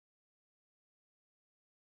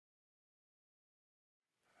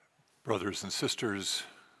Brothers and sisters,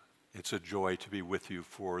 it's a joy to be with you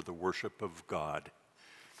for the worship of God.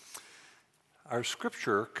 Our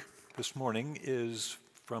scripture this morning is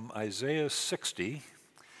from Isaiah 60,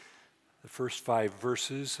 the first 5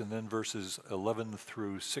 verses, and then verses 11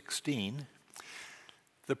 through 16.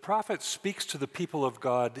 The prophet speaks to the people of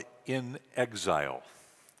God in exile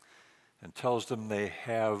and tells them they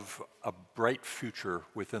have a bright future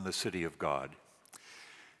within the city of God.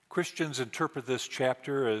 Christians interpret this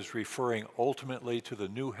chapter as referring ultimately to the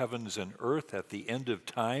new heavens and earth at the end of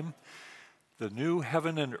time. The new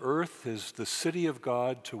heaven and earth is the city of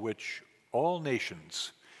God to which all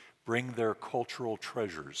nations bring their cultural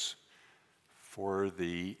treasures for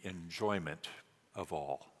the enjoyment of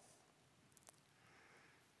all.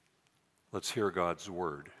 Let's hear God's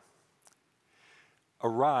word.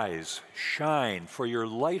 Arise, shine, for your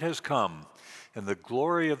light has come, and the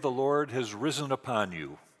glory of the Lord has risen upon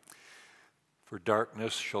you. For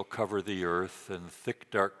darkness shall cover the earth, and thick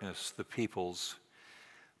darkness the peoples.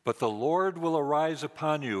 But the Lord will arise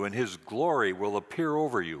upon you, and his glory will appear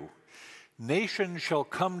over you. Nations shall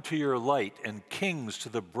come to your light, and kings to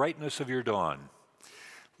the brightness of your dawn.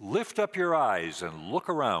 Lift up your eyes and look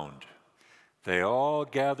around. They all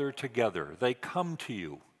gather together. They come to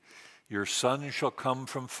you. Your sons shall come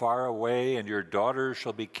from far away, and your daughters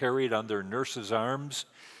shall be carried on their nurses' arms.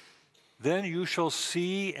 Then you shall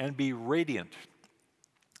see and be radiant.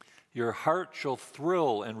 Your heart shall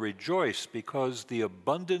thrill and rejoice, because the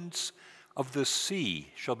abundance of the sea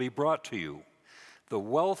shall be brought to you. The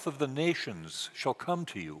wealth of the nations shall come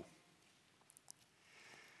to you.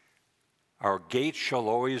 Our gates shall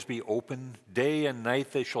always be open. Day and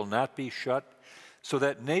night they shall not be shut, so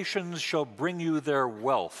that nations shall bring you their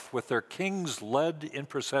wealth, with their kings led in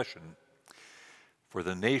procession. For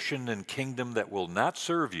the nation and kingdom that will not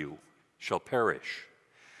serve you shall perish.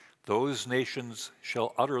 Those nations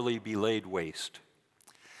shall utterly be laid waste.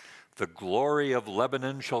 The glory of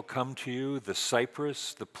Lebanon shall come to you, the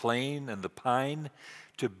cypress, the plane, and the pine,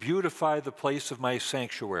 to beautify the place of my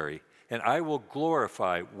sanctuary, and I will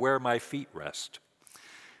glorify where my feet rest.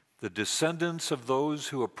 The descendants of those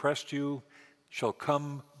who oppressed you shall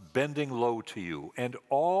come bending low to you, and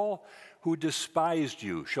all who despised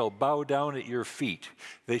you shall bow down at your feet.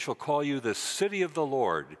 They shall call you the city of the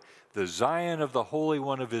Lord, the Zion of the Holy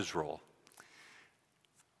One of Israel.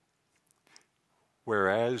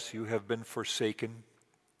 Whereas you have been forsaken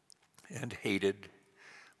and hated,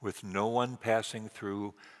 with no one passing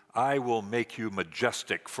through, I will make you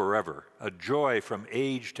majestic forever, a joy from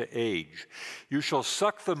age to age. You shall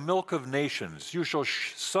suck the milk of nations, you shall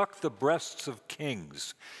suck the breasts of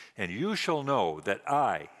kings, and you shall know that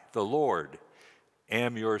I, the Lord,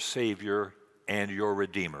 am your Savior and your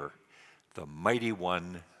Redeemer, the mighty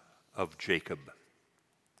one of Jacob.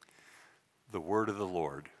 The word of the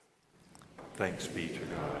Lord. Thanks be to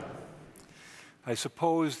God. I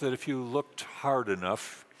suppose that if you looked hard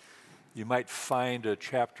enough, you might find a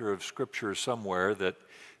chapter of Scripture somewhere that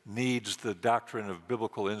needs the doctrine of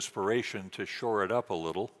biblical inspiration to shore it up a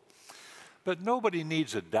little. But nobody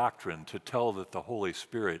needs a doctrine to tell that the Holy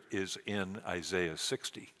Spirit is in Isaiah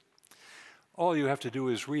 60. All you have to do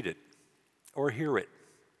is read it or hear it.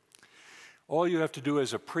 All you have to do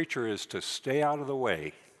as a preacher is to stay out of the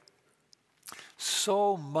way.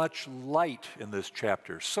 So much light in this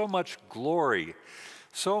chapter, so much glory,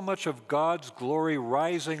 so much of God's glory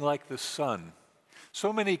rising like the sun,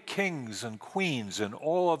 so many kings and queens in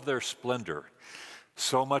all of their splendor,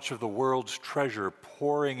 so much of the world's treasure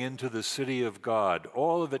pouring into the city of God,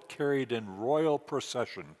 all of it carried in royal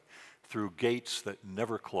procession through gates that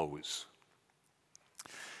never close.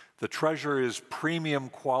 The treasure is premium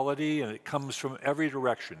quality, and it comes from every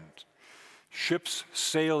direction. Ships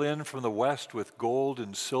sail in from the west with gold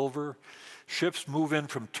and silver. Ships move in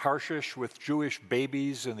from Tarshish with Jewish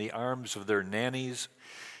babies in the arms of their nannies.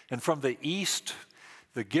 And from the east,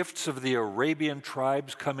 the gifts of the Arabian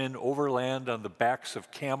tribes come in overland on the backs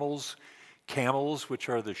of camels, which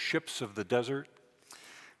are the ships of the desert.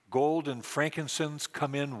 Gold and frankincense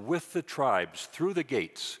come in with the tribes through the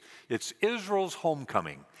gates. It's Israel's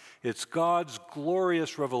homecoming. It's God's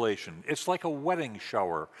glorious revelation. It's like a wedding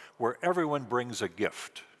shower where everyone brings a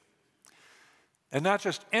gift. And not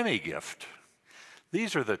just any gift.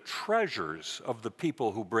 These are the treasures of the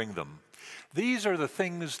people who bring them. These are the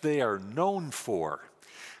things they are known for.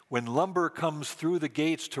 When lumber comes through the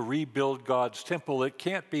gates to rebuild God's temple, it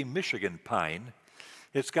can't be Michigan pine.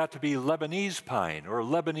 It's got to be Lebanese pine or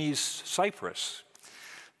Lebanese cypress.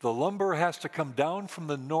 The lumber has to come down from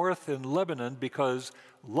the north in Lebanon because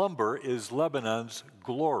lumber is Lebanon's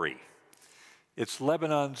glory. It's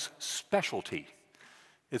Lebanon's specialty.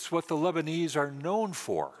 It's what the Lebanese are known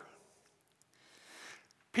for.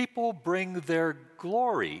 People bring their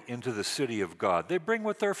glory into the city of God. They bring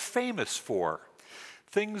what they're famous for,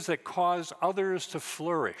 things that cause others to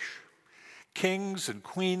flourish. Kings and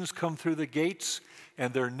queens come through the gates,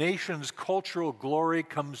 and their nation's cultural glory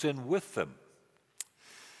comes in with them.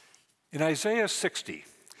 In Isaiah 60,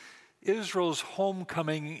 Israel's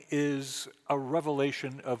homecoming is a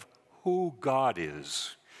revelation of who God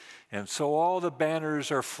is. And so all the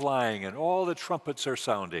banners are flying and all the trumpets are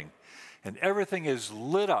sounding, and everything is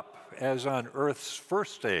lit up as on earth's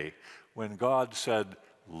first day when God said,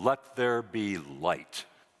 "Let there be light."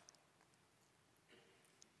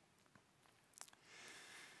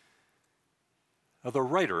 Now, the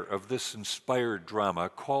writer of this inspired drama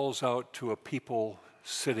calls out to a people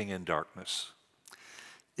sitting in darkness.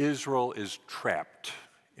 Israel is trapped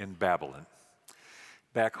in Babylon.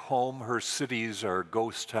 Back home, her cities are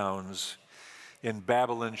ghost towns. In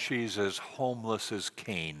Babylon, she's as homeless as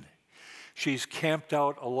Cain. She's camped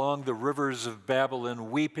out along the rivers of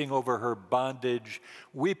Babylon, weeping over her bondage,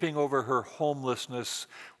 weeping over her homelessness,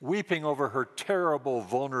 weeping over her terrible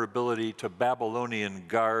vulnerability to Babylonian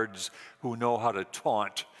guards who know how to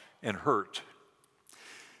taunt and hurt.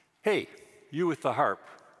 Hey, you with the harp,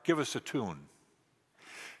 give us a tune.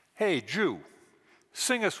 Hey, Jew,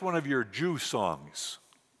 sing us one of your Jew songs.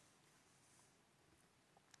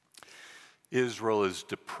 Israel is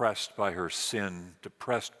depressed by her sin,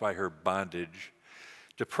 depressed by her bondage,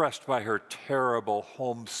 depressed by her terrible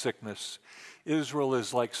homesickness. Israel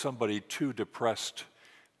is like somebody too depressed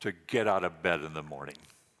to get out of bed in the morning.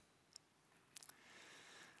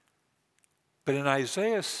 But in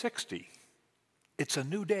Isaiah 60, it's a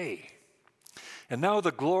new day. And now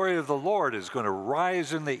the glory of the Lord is going to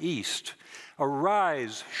rise in the east.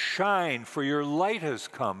 Arise, shine, for your light has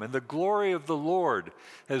come, and the glory of the Lord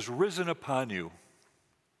has risen upon you.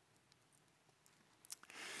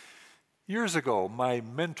 Years ago, my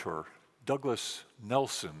mentor, Douglas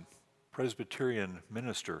Nelson, Presbyterian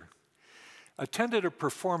minister, attended a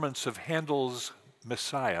performance of Handel's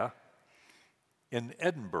Messiah in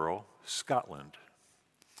Edinburgh, Scotland.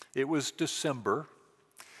 It was December,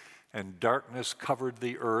 and darkness covered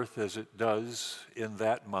the earth as it does in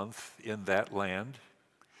that month, in that land.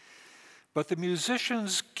 But the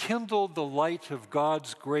musicians kindled the light of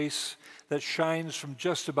God's grace that shines from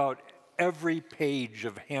just about every page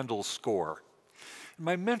of Handel's score.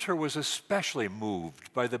 My mentor was especially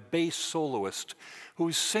moved by the bass soloist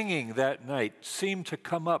whose singing that night seemed to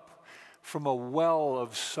come up from a well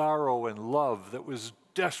of sorrow and love that was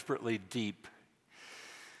desperately deep.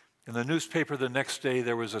 In the newspaper the next day,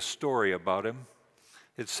 there was a story about him.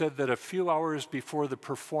 It said that a few hours before the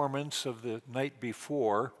performance of the night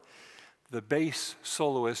before, the bass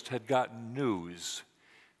soloist had gotten news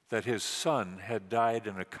that his son had died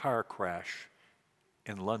in a car crash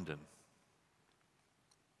in London.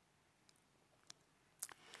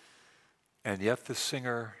 And yet the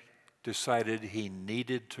singer decided he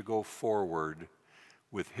needed to go forward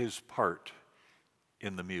with his part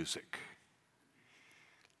in the music.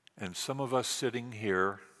 And some of us sitting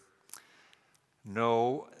here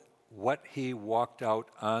know what he walked out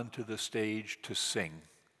onto the stage to sing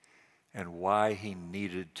and why he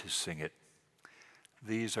needed to sing it.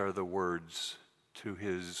 These are the words to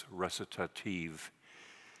his recitative.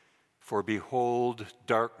 For behold,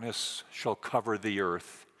 darkness shall cover the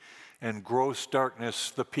earth, and gross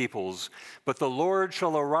darkness the peoples. But the Lord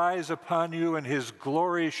shall arise upon you, and his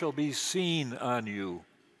glory shall be seen on you.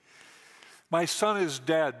 My son is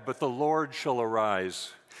dead, but the Lord shall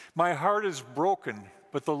arise. My heart is broken,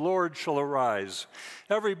 but the Lord shall arise.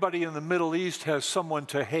 Everybody in the Middle East has someone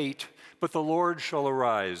to hate, but the Lord shall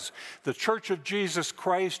arise. The church of Jesus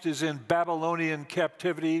Christ is in Babylonian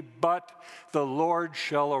captivity, but the Lord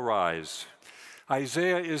shall arise.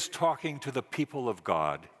 Isaiah is talking to the people of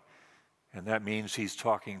God, and that means he's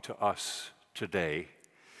talking to us today.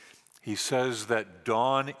 He says that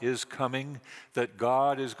dawn is coming, that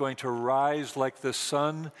God is going to rise like the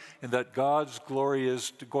sun, and that God's glory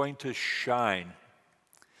is going to shine.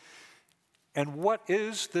 And what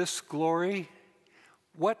is this glory?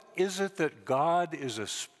 What is it that God is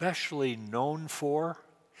especially known for?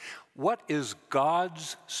 What is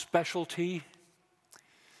God's specialty?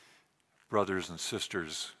 Brothers and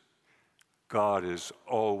sisters, God is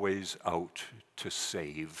always out to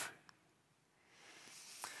save.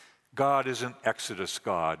 God is an Exodus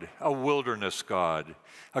God, a wilderness God,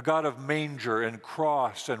 a God of manger and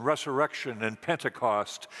cross and resurrection and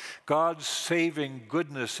Pentecost. God's saving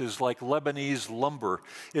goodness is like Lebanese lumber.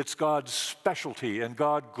 It's God's specialty, and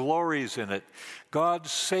God glories in it. God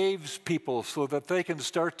saves people so that they can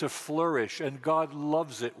start to flourish, and God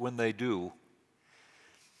loves it when they do.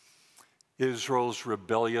 Israel's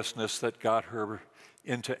rebelliousness that got her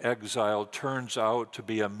into exile turns out to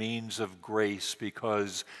be a means of grace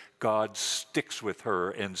because God sticks with her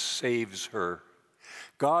and saves her.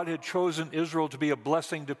 God had chosen Israel to be a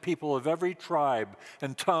blessing to people of every tribe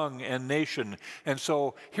and tongue and nation. And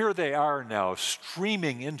so here they are now,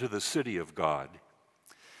 streaming into the city of God.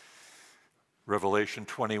 Revelation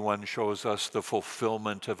 21 shows us the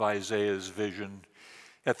fulfillment of Isaiah's vision.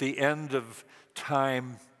 At the end of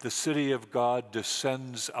time, the city of God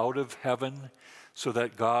descends out of heaven so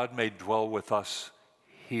that God may dwell with us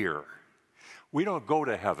here. We don't go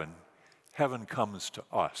to heaven. Heaven comes to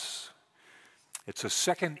us. It's a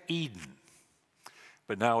second Eden,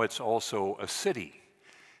 but now it's also a city,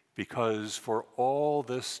 because for all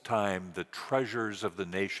this time, the treasures of the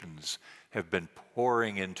nations have been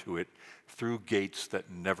pouring into it through gates that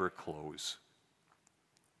never close.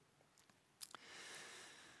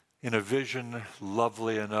 In a vision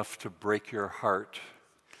lovely enough to break your heart,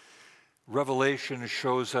 Revelation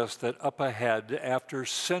shows us that up ahead, after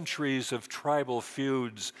centuries of tribal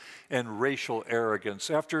feuds and racial arrogance,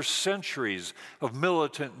 after centuries of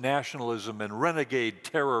militant nationalism and renegade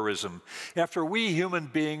terrorism, after we human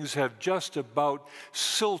beings have just about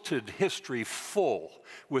silted history full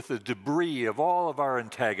with the debris of all of our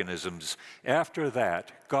antagonisms, after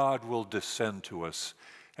that, God will descend to us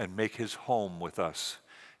and make his home with us.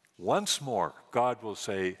 Once more, God will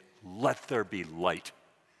say, "Let there be light."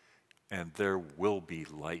 And there will be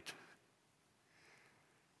light.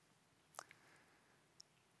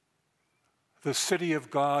 The city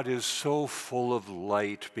of God is so full of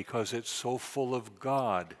light because it's so full of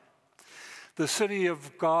God. The city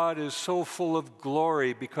of God is so full of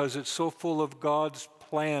glory because it's so full of God's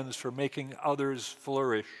plans for making others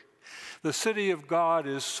flourish. The city of God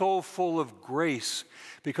is so full of grace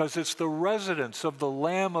because it's the residence of the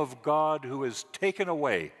Lamb of God who has taken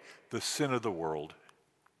away the sin of the world.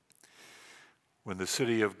 When the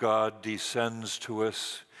city of God descends to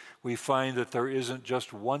us, we find that there isn't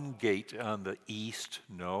just one gate on the east.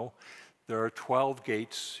 No, there are 12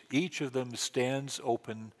 gates. Each of them stands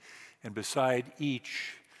open, and beside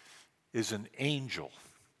each is an angel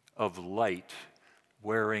of light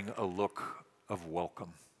wearing a look of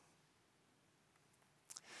welcome.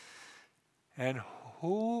 And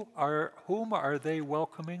whom are they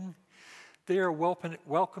welcoming? They are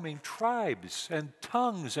welcoming tribes and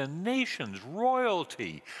tongues and nations,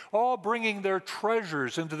 royalty, all bringing their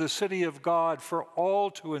treasures into the city of God for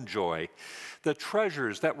all to enjoy. The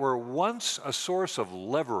treasures that were once a source of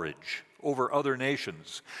leverage over other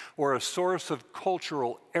nations, or a source of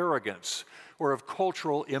cultural arrogance, or of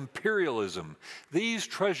cultural imperialism. These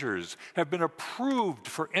treasures have been approved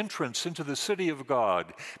for entrance into the city of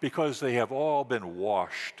God because they have all been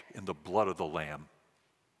washed in the blood of the Lamb.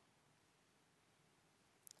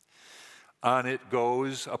 On it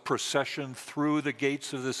goes, a procession through the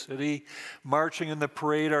gates of the city. Marching in the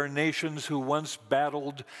parade are nations who once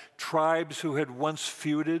battled, tribes who had once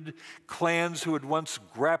feuded, clans who had once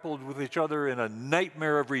grappled with each other in a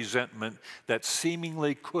nightmare of resentment that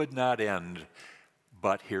seemingly could not end.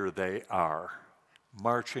 But here they are,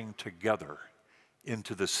 marching together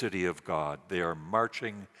into the city of God. They are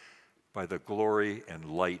marching by the glory and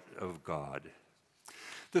light of God.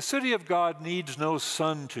 The city of God needs no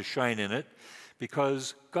sun to shine in it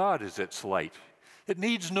because God is its light. It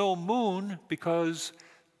needs no moon because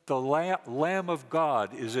the Lamb of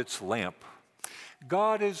God is its lamp.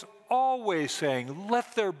 God is always saying,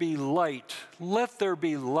 "Let there be light, let there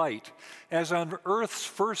be light," as on earth's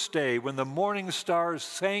first day when the morning stars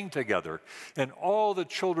sang together and all the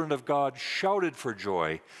children of God shouted for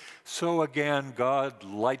joy. So again, God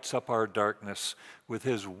lights up our darkness with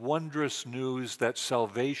his wondrous news that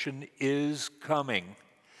salvation is coming.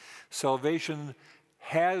 Salvation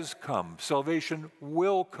has come. Salvation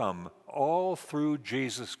will come, all through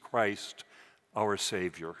Jesus Christ, our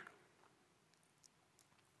Savior.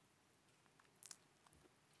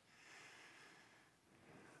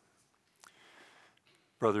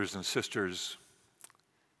 Brothers and sisters,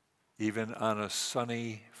 even on a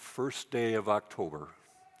sunny first day of October,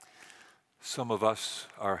 some of us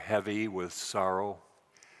are heavy with sorrow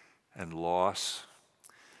and loss.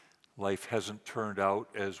 Life hasn't turned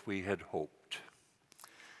out as we had hoped.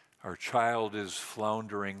 Our child is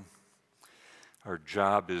floundering. Our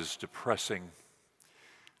job is depressing.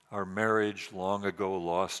 Our marriage long ago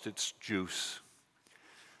lost its juice.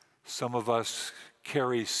 Some of us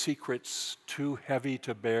carry secrets too heavy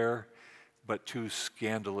to bear, but too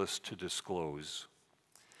scandalous to disclose.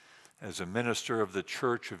 As a minister of the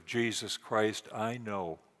Church of Jesus Christ, I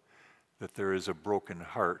know that there is a broken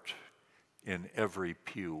heart in every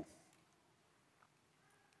pew.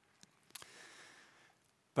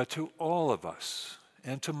 But to all of us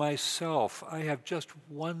and to myself, I have just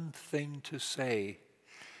one thing to say.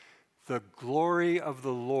 The glory of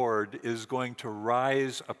the Lord is going to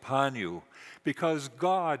rise upon you, because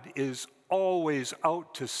God is always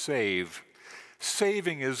out to save.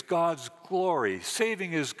 Saving is God's glory.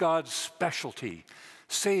 Saving is God's specialty.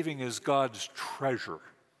 Saving is God's treasure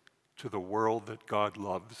to the world that God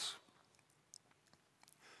loves.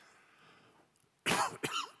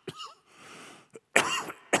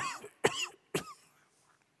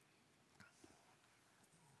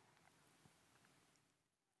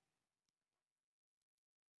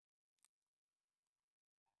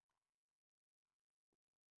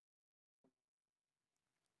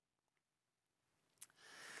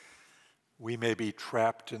 We may be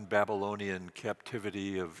trapped in Babylonian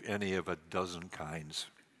captivity of any of a dozen kinds.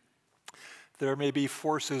 There may be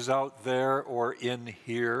forces out there or in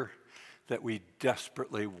here that we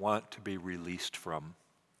desperately want to be released from.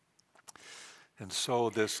 And so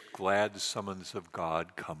this glad summons of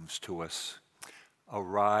God comes to us.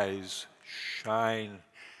 Arise, shine,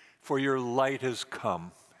 for your light has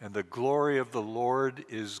come, and the glory of the Lord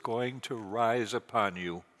is going to rise upon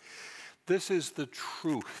you. This is the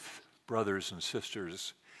truth, brothers and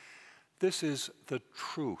sisters. This is the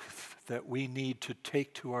truth that we need to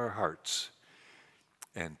take to our hearts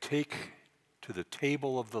and take to the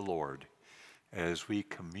table of the Lord as we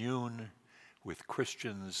commune with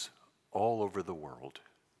Christians all over the world.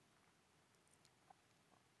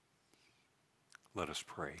 Let us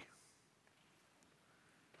pray.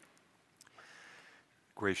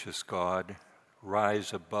 Gracious God,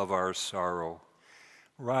 rise above our sorrow,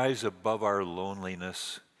 rise above our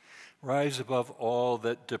loneliness, rise above all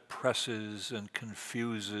that depresses and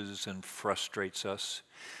confuses and frustrates us.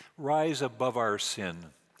 Rise above our sin.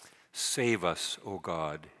 Save us, O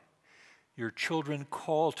God. Your children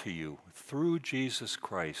call to you through Jesus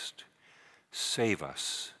Christ. Save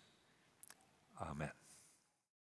us. Amen.